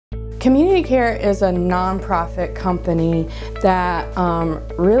Community Care is a nonprofit company that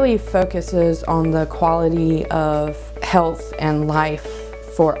really focuses on the quality of health and life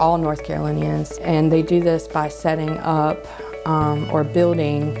for all North Carolinians, and they do this by setting up or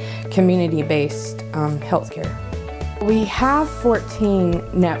building community-based healthcare. We have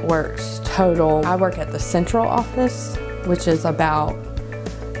 14 networks total. I work at the central office, which is about,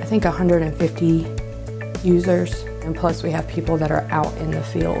 I think, 150 users, and plus we have people that are out in the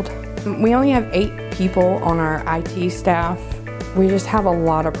field. We only have 8 people on our IT staff. We just have a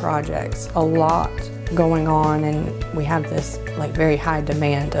lot of projects, a lot going on, and we have this like very high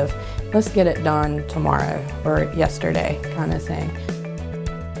demand of let's get it done tomorrow or yesterday kind of thing.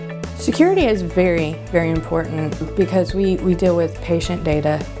 Security is very, very important because we deal with patient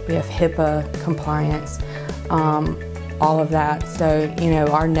data. We have HIPAA compliance, all of that. So, you know,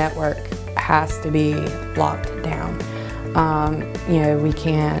 our network has to be locked down. You know, we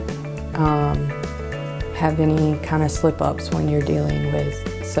can't have any kind of slip-ups when you're dealing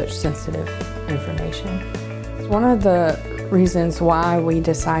with such sensitive information. One of the reasons why we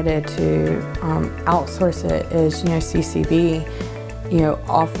decided to outsource it is, you know, CCB, you know,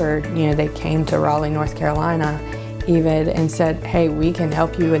 offered, you know, they came to Raleigh, North Carolina even and said, hey, we can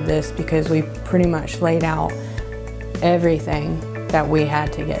help you with this because we pretty much laid out everything that we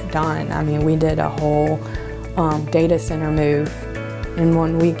had to get done. I mean, we did a whole data center move in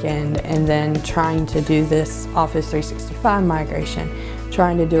one weekend, and then trying to do this Office 365 migration,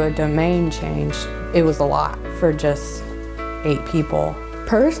 trying to do a domain change. It was a lot for just 8 people.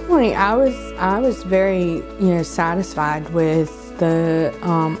 Personally, I was very, you know, satisfied with the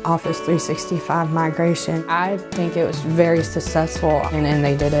Office 365 migration. I think it was very successful, and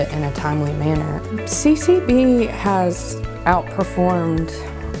they did it in a timely manner. CCB has outperformed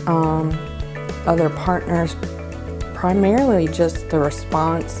other partners, primarily just the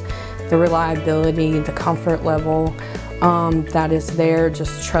response, the reliability, the comfort level that is there,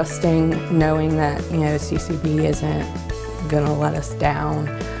 just trusting, knowing that, you know, CCB isn't gonna let us down.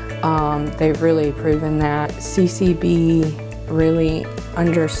 They've really proven that. CCB really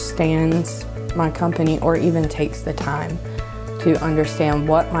understands my company, or even takes the time to understand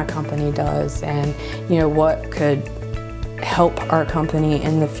what my company does and, you know, what could help our company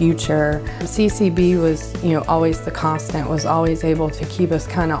in the future. CCB was, you know, always the constant, was always able to keep us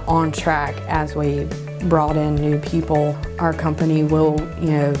kind of on track as we brought in new people. Our company will,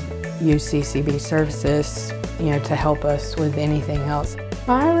 you know, use CCB services, you know, to help us with anything else.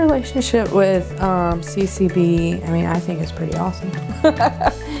 My relationship with CCB, I mean, I think it's pretty awesome.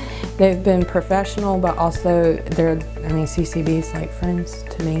 They've been professional, but also I mean, CCB is like friends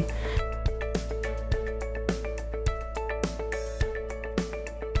to me.